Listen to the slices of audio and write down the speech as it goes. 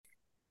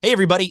Hey,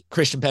 everybody.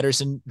 Christian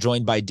Pedersen,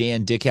 joined by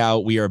Dan Dickau.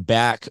 We are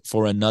back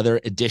for another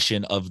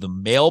edition of the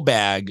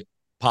Mailbag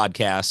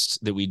podcast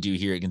that we do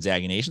here at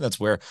Gonzaga Nation. That's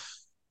where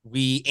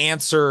we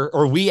answer,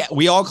 or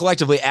we all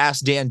collectively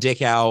ask Dan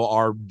Dickau,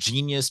 our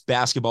genius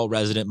basketball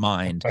resident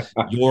mind,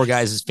 your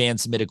guys' fan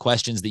submitted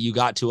questions that you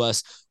got to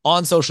us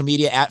on social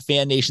media at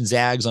Fan Nation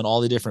Zags on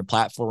all the different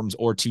platforms,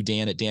 or to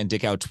Dan at Dan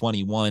Dickau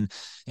 21.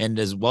 And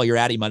as well, you're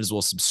at it, you might as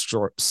well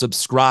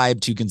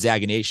subscribe to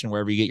Gonzaga Nation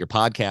wherever you get your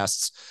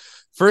podcasts.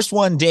 First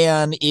one,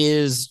 Dan,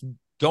 is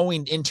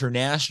going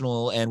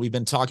international, and we've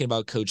been talking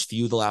about Coach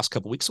Few the last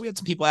couple of weeks. So we had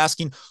some people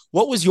asking,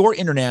 what was your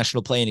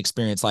international playing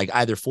experience like,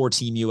 either for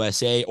Team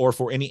USA or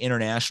for any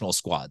international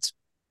squads?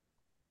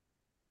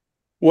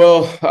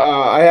 Well,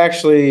 I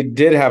actually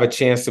did have a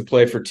chance to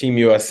play for Team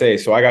USA.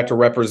 So I got to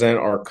represent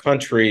our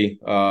country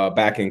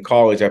back in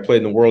college. I played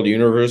in the World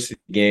University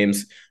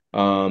Games.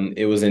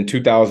 It was in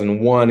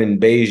 2001 in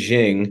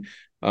Beijing.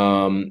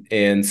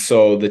 And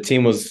so the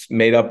team was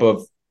made up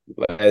of,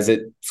 as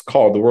it's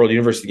called, the World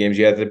University Games.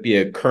 You had to be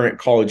a current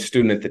college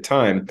student at the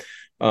time,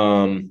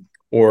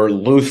 or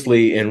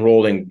loosely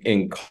enrolled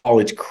in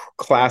college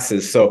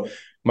classes. So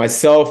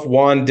myself,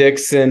 Juan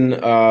Dixon,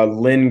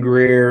 Lynn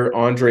Greer,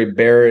 Andre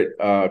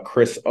Barrett,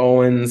 Chris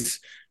Owens,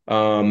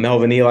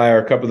 Melvin Eli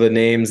are a couple of the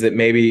names that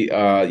maybe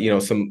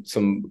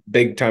some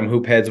big time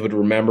hoop heads would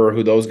remember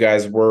who those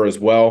guys were as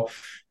well.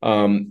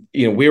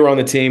 We were on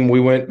the team.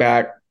 We went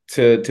back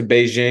to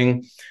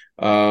Beijing,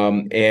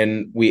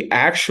 and we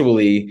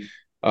actually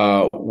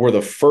were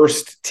the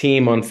first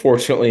team,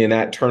 unfortunately, in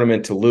that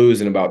tournament to lose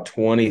in about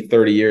 20,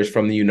 30 years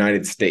from the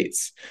United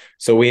States.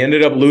 So we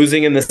ended up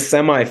losing in the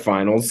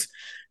semifinals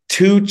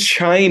to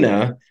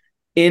China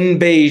in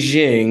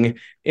Beijing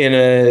in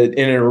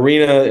an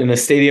arena, in a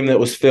stadium that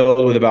was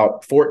filled with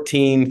about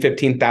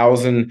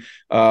 15,000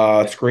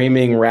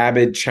 screaming,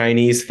 rabid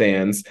Chinese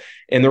fans.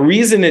 And the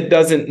reason it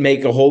doesn't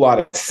make a whole lot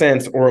of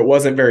sense, or it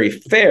wasn't very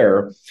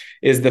fair,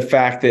 is the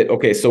fact that,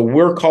 okay, so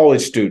we're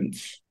college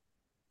students.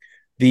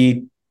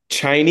 The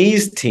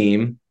Chinese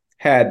team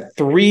had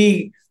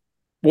their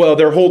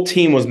whole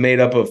team was made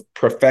up of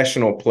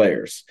professional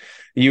players.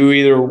 You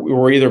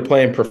were either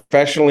playing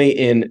professionally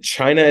in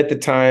China at the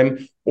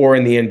time or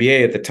in the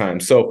NBA at the time.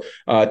 So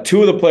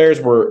two of the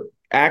players were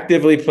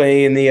actively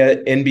playing in the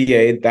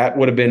NBA. That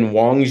would have been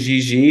Wang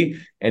Zhizhi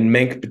and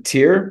Menk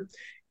Batir.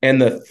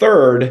 And the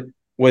third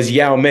was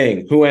Yao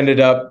Ming, who ended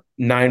up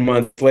 9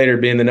 months later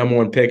being the number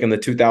one pick in the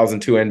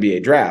 2002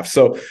 NBA draft.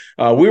 So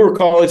we were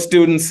college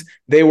students.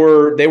 They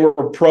were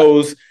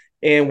pros.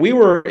 And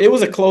it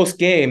was a close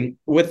game.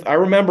 I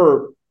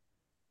remember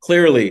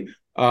clearly,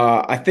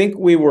 I think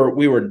we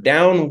were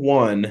down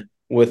one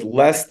with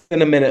less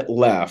than a minute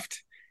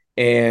left,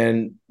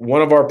 and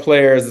one of our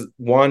players,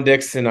 Juan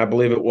Dixon, I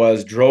believe it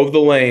was, drove the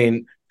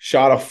lane,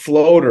 shot a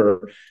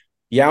floater.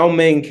 Yao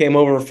Ming came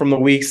over from the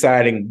weak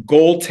side and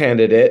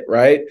goaltended it,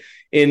 right?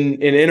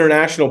 In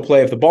international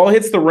play, if the ball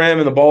hits the rim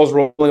and the ball's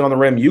rolling on the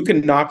rim, you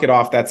can knock it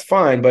off. That's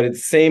fine. But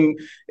it's same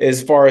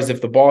as far as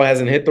if the ball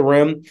hasn't hit the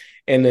rim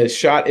and the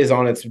shot is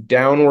on its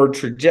downward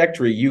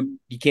trajectory, you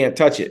can't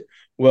touch it.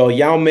 Well,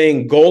 Yao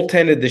Ming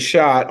goaltended the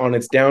shot on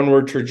its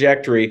downward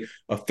trajectory.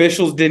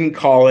 Officials didn't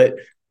call it.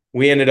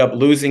 We ended up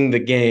losing the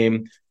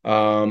game.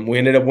 We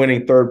ended up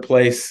winning third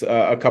place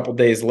a couple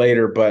days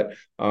later, but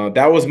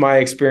that was my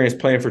experience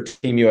playing for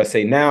Team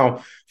USA.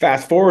 Now,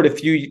 fast forward a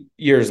few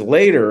years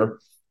later,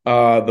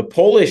 the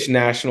Polish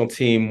national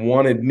team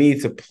wanted me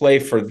to play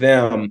for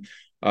them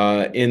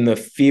in the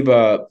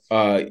FIBA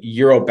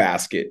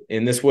Eurobasket.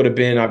 And this would have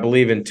been, I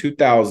believe, in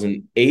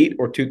 2008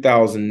 or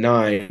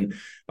 2009.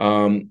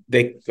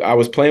 I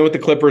was playing with the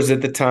Clippers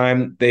at the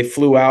time. They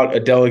flew out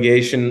a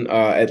delegation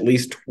at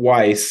least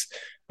twice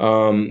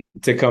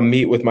to come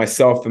meet with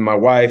myself and my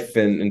wife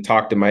and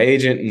talk to my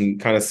agent and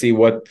kind of see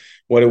what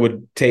it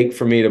would take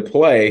for me to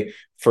play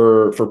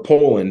for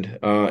Poland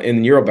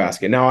in the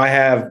Eurobasket. Now I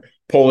have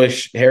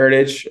Polish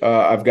heritage.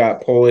 I've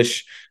got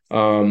Polish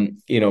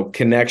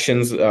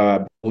connections.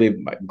 I believe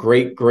my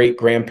great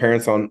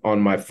grandparents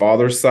on my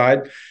father's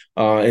side.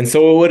 And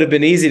so it would have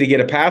been easy to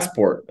get a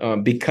passport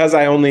because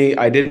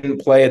I didn't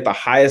play at the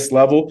highest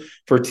level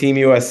for Team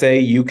USA.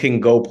 You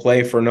can go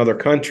play for another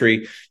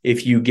country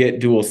if you get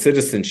dual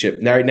citizenship.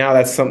 Now, right now,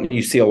 that's something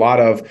you see a lot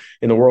of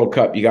in the World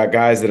Cup. You got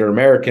guys that are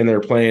American that are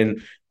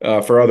playing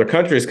for other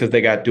countries because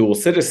they got dual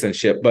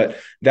citizenship. But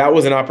that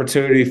was an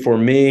opportunity for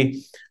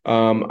me.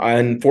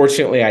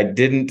 Unfortunately, I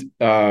didn't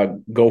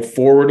go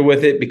forward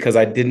with it because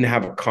I didn't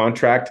have a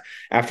contract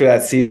after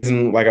that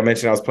season. Like I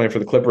mentioned, I was playing for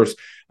the Clippers.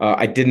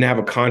 I didn't have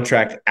a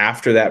contract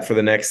after that for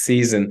the next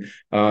season.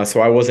 So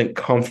I wasn't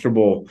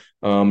comfortable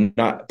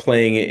not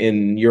playing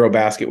in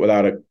Eurobasket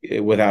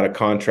without a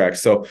contract.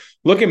 So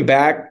looking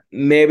back,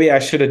 maybe I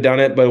should have done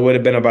it, but it would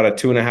have been about a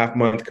 2.5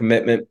 month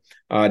commitment.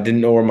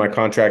 Didn't know where my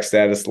contract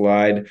status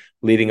lied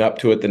leading up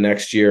to it the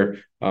next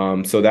year.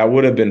 So that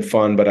would have been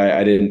fun, but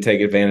I didn't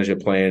take advantage of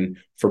playing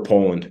for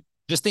Poland.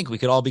 Just think we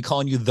could all be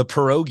calling you the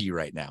pierogi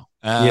right now.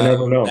 You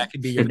never know. That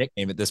could be your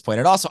nickname at this point.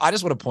 And also, I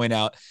just want to point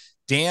out,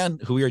 Dan,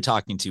 who we were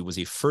talking to, was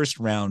a first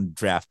round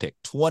draft pick,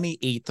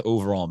 28th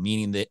overall,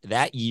 meaning that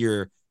that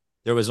year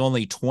there was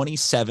only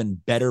 27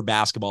 better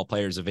basketball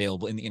players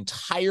available in the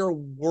entire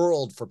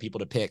world for people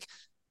to pick.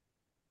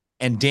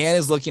 And Dan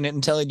is looking at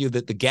and telling you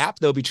that the gap,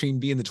 though, between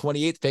being the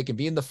 28th pick and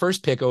being the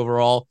first pick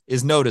overall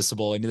is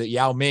noticeable. And that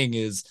Yao Ming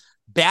is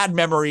bad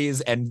memories.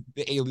 And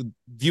a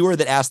viewer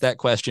that asked that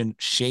question,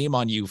 shame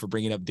on you for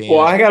bringing up Dan. Well,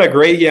 I got a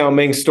great Yao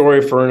Ming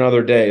story for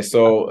another day.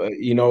 So,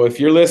 if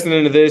you're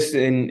listening to this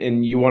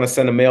and you want to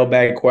send a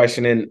mailbag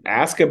question in,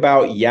 ask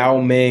about Yao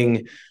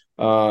Ming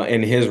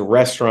and his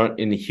restaurant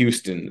in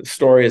Houston. The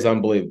story is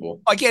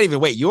unbelievable. I can't even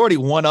wait. You already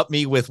one-up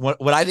me with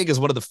what I think is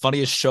one of the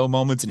funniest show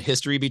moments in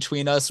history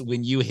between us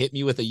when you hit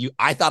me with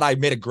I thought I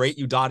made a great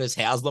Udonis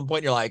Haslem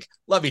point. You're like,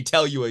 let me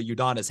tell you a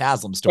Udonis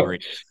Haslem story.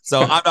 So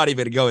I'm not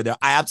even going to go in there.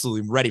 I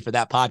absolutely am ready for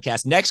that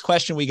podcast. Next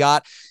question we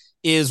got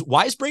is,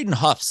 why is Braden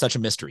Huff such a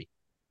mystery?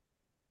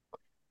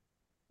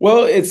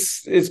 Well,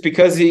 it's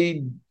because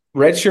he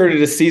redshirted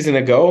a season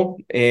ago.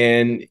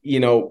 And,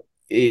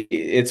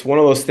 it's one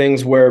of those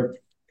things where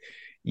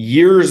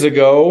years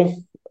ago,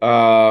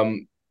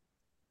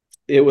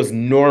 it was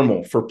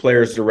normal for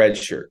players to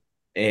redshirt,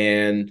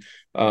 and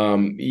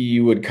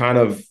you would kind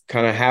of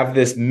have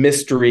this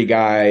mystery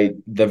guy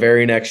the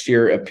very next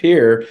year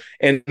appear,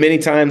 and many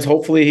times,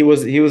 hopefully, he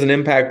was an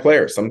impact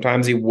player.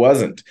 Sometimes he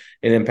wasn't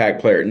an impact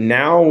player.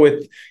 Now,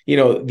 with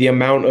the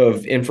amount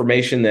of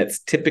information that's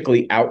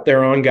typically out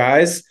there on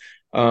guys,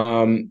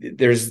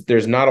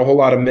 there's not a whole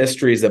lot of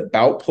mysteries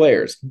about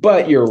players.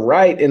 But you're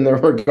right in the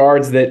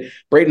regards that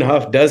Braden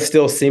Huff does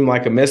still seem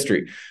like a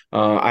mystery.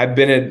 I've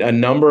been at a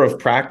number of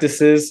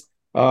practices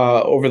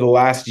over the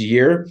last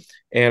year,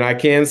 and I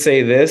can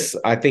say this: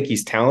 I think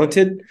he's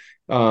talented.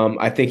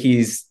 I think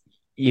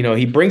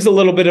he brings a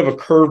little bit of a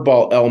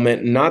curveball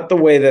element, not the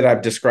way that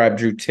I've described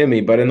Drew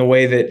Timme, but in the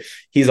way that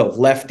he's a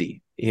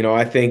lefty.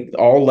 I think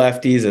all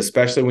lefties,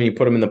 especially when you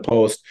put them in the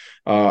post,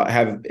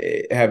 have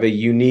a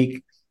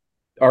unique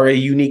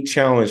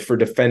challenge for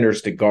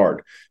defenders to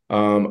guard.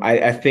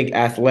 I think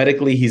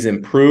athletically he's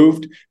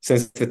improved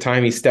since the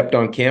time he stepped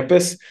on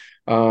campus,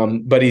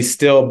 but he's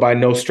still by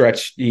no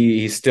stretch,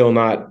 he's still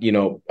not,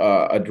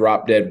 a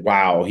drop dead,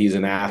 wow, he's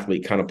an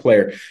athlete kind of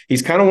player.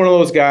 He's kind of one of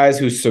those guys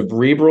who's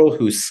cerebral,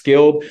 who's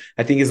skilled.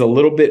 I think he's a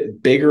little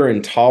bit bigger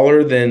and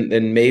taller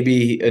than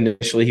maybe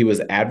initially he was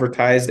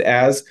advertised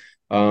as.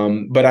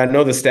 But I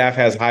know the staff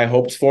has high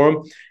hopes for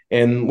him.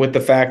 And with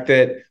the fact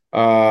that,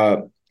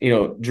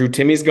 Drew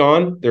Timme's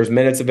gone, there's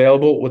minutes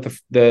available, with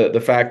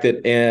the fact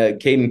that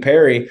Caden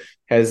Perry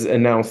has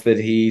announced that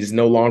he's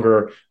no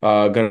longer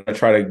going to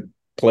try to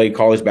play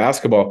college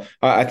basketball.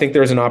 I think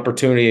there's an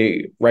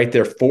opportunity right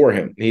there for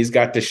him. He's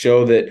got to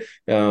show that,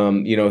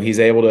 he's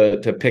able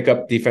to pick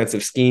up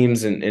defensive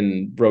schemes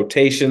and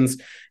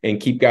rotations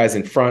and keep guys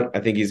in front. I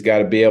think he's got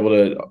to be able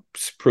to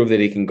prove that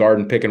he can guard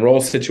and pick and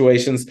roll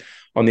situations.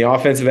 On the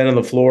offensive end of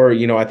the floor,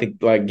 I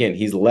think, again,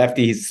 he's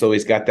lefty, so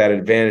he's got that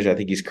advantage. I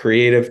think he's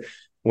creative.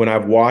 When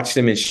I've watched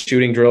him in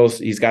shooting drills,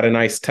 he's got a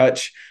nice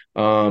touch,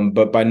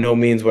 but by no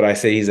means would I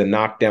say he's a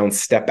knockdown,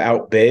 step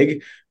out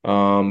big.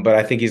 But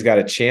I think he's got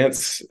a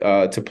chance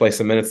to play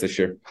some minutes this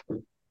year.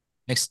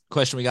 Next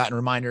question we got, and a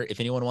reminder, if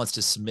anyone wants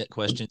to submit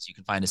questions, you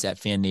can find us at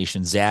Fan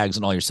Nation Zags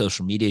on all your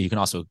social media. You can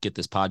also get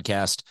this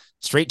podcast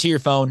straight to your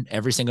phone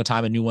every single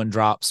time a new one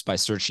drops by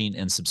searching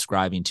and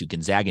subscribing to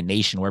Gonzaga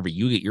Nation, wherever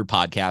you get your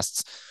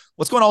podcasts.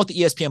 What's going on with the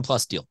ESPN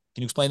Plus deal?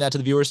 Can you explain that to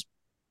the viewers?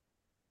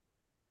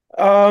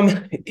 A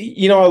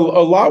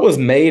lot was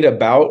made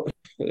about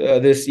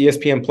this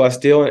ESPN Plus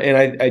deal, and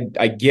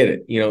I get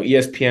it.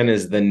 ESPN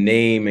is the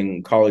name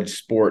in college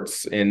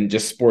sports and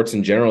just sports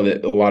in general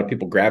that a lot of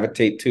people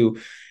gravitate to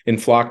and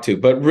flock to.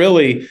 But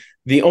really,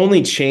 the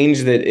only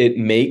change that it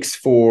makes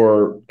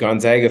for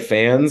Gonzaga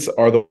fans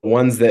are the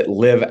ones that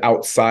live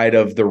outside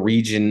of the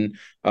region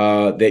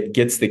that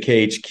gets the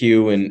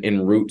KHQ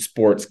and root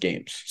sports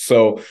games.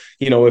 So,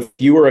 if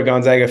you were a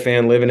Gonzaga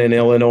fan living in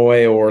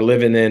Illinois or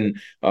living in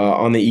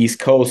on the East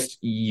Coast,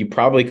 you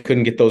probably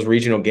couldn't get those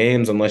regional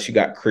games unless you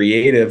got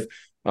creative,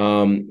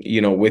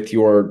 with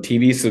your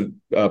TV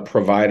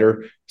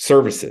provider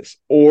services,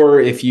 or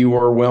if you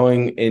were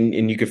willing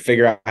and you could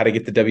figure out how to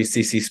get the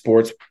WCC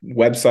Sports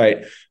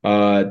website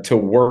to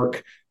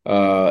work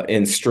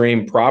and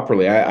stream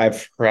properly.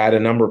 I've had a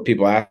number of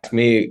people ask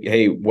me,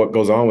 hey, what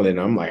goes on with it?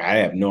 And I'm like, I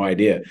have no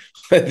idea.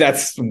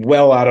 That's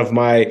well out of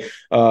my,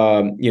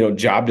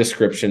 job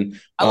description.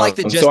 I like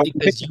that just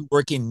because you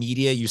work in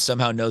media, you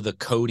somehow know the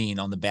coding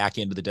on the back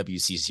end of the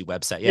WCC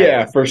website.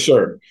 Yeah, for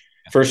sure.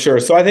 For sure.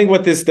 So I think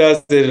what this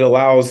does is it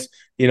allows,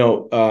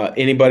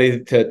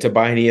 anybody to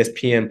buy an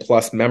ESPN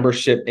Plus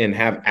membership and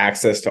have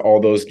access to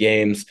all those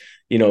games,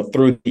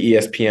 through the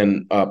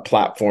ESPN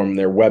platform,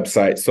 their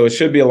website. So it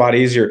should be a lot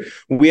easier.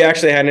 We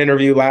actually had an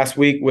interview last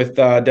week with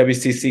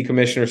WCC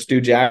Commissioner Stu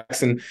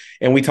Jackson,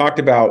 and we talked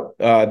about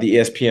the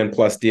ESPN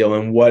Plus deal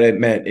and what it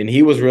meant. And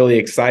he was really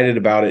excited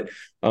about it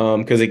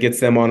because it gets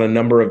them on a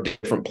number of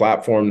different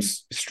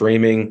platforms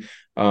streaming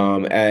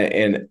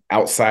and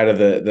outside of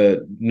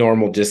the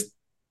normal just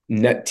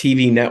net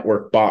TV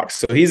network box.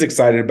 So he's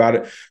excited about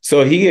it.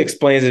 So he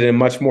explains it in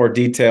much more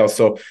detail.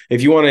 So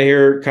if you want to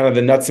hear kind of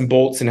the nuts and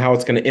bolts and how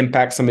it's going to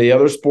impact some of the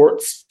other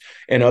sports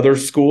and other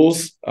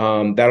schools,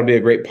 that'll be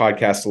a great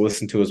podcast to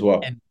listen to as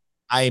well.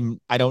 And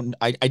I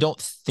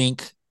don't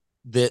think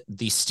that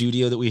the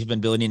studio that we've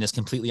been building is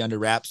completely under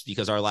wraps,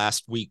 because our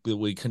last week that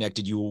we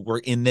connected, you were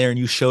in there and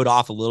you showed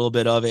off a little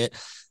bit of it.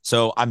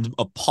 So I'm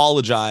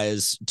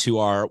apologize to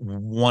our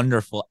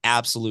wonderful,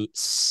 absolute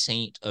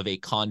saint of a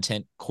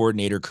content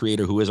coordinator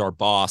creator who is our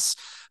boss,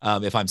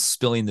 if I'm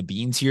spilling the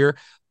beans here,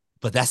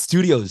 but that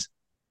studio is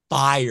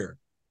fire.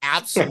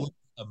 Absolutely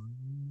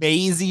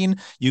amazing.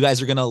 You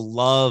guys are going to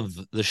love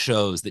the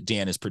shows that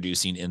Dan is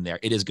producing in there.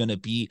 It is going to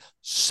be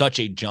such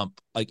a jump,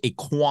 like a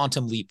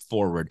quantum leap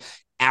forward.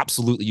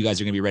 Absolutely, you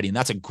guys are going to be ready. And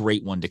that's a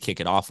great one to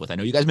kick it off with. I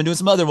know you guys have been doing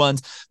some other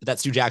ones, but that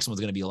Stu Jackson was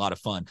going to be a lot of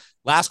fun.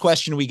 Last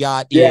question we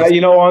got is... Yeah,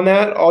 on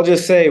that, I'll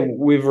just say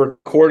we've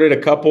recorded a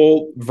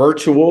couple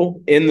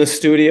virtual in the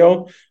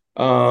studio,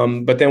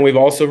 but then we've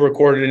also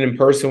recorded it in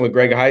person with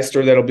Greg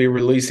Heister that'll be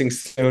releasing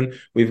soon.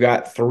 We've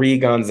got 3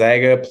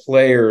 Gonzaga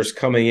players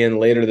coming in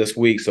later this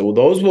week. So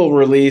those will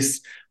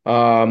release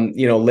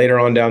later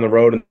on down the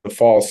road in the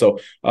fall. So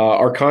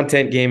our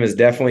content game is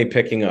definitely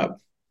picking up.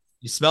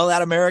 You smell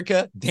that,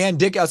 America? Dan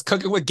Dickau's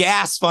cooking with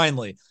gas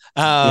finally.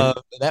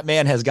 That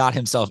man has got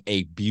himself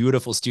a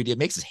beautiful studio. It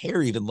makes his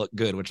hair even look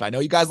good, which I know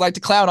you guys like to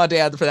clown on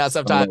Dan for that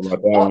sometimes.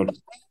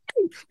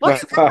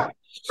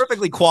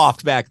 Perfectly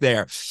coiffed back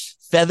there.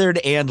 Feathered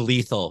and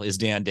lethal is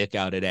Dan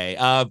Dickau today.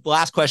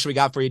 Last question we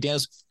got for you, Dan,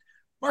 is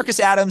Marcus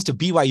Adams to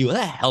BYU. What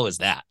the hell is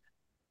that?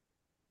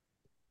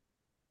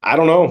 I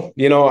don't know.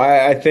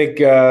 I think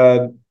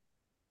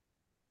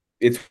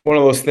it's one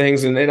of those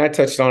things, and I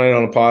touched on it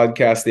on a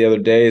podcast the other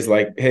day, is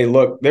like, hey,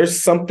 look,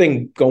 there's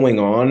something going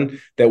on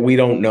that we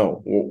don't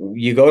know.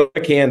 You go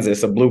to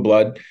Kansas, a blue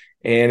blood,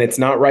 and it's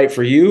not right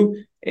for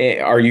you.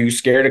 Are you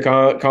scared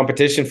of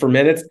competition for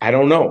minutes? I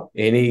don't know.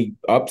 And he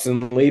ups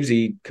and leaves.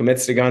 He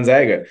commits to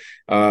Gonzaga.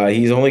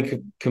 He's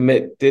only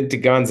committed to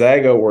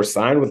Gonzaga or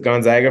signed with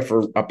Gonzaga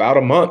for about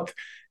a month.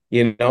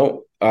 Then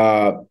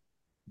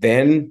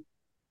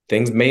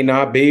things may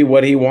not be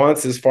what he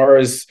wants as far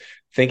as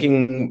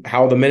thinking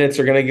how the minutes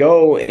are going to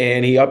go,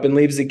 and he up and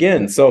leaves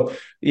again. So,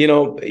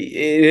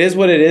 it is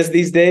what it is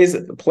these days.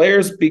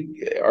 Players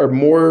are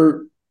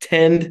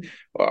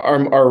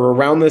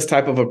around this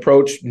type of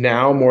approach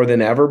now more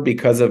than ever,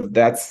 because of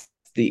that's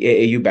the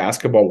AAU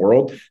basketball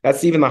world.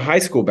 That's even the high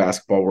school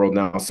basketball world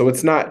now. So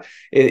it's not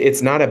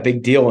a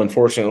big deal,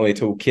 unfortunately,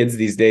 to kids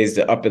these days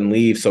to up and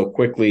leave so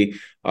quickly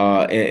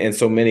and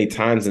so many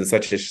times in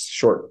such a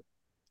short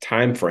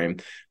time frame.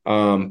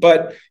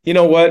 But you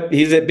know what?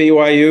 He's at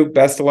BYU.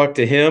 Best of luck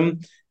to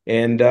him.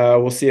 And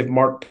we'll see if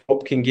Mark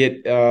Pope can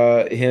get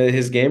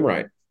his game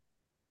right.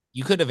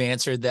 You could have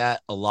answered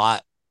that a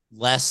lot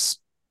less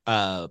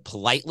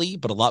politely,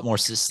 but a lot more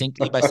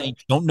succinctly by saying,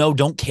 don't know,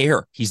 don't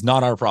care. He's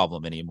not our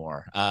problem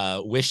anymore.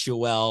 Wish you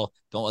well.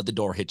 Don't let the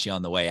door hit you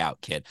on the way out,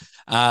 kid.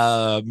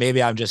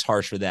 Maybe I'm just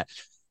harsh for that.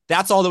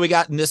 That's all that we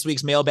got in this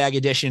week's mailbag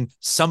edition.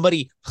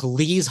 Somebody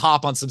please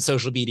hop on some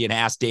social media and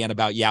ask Dan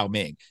about Yao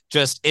Ming.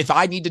 Just, if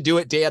I need to do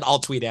it, Dan, I'll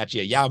tweet at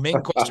you. Yao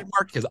Ming, ?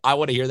 Because I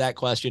want to hear that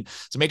question.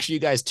 So make sure you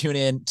guys tune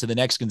in to the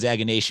next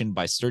Gonzaga Nation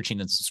by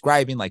searching and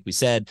subscribing, like we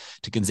said,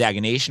 to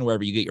Gonzaga Nation,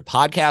 wherever you get your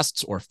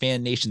podcasts, or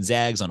Fan Nation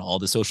Zags on all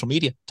the social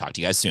media. Talk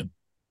to you guys soon.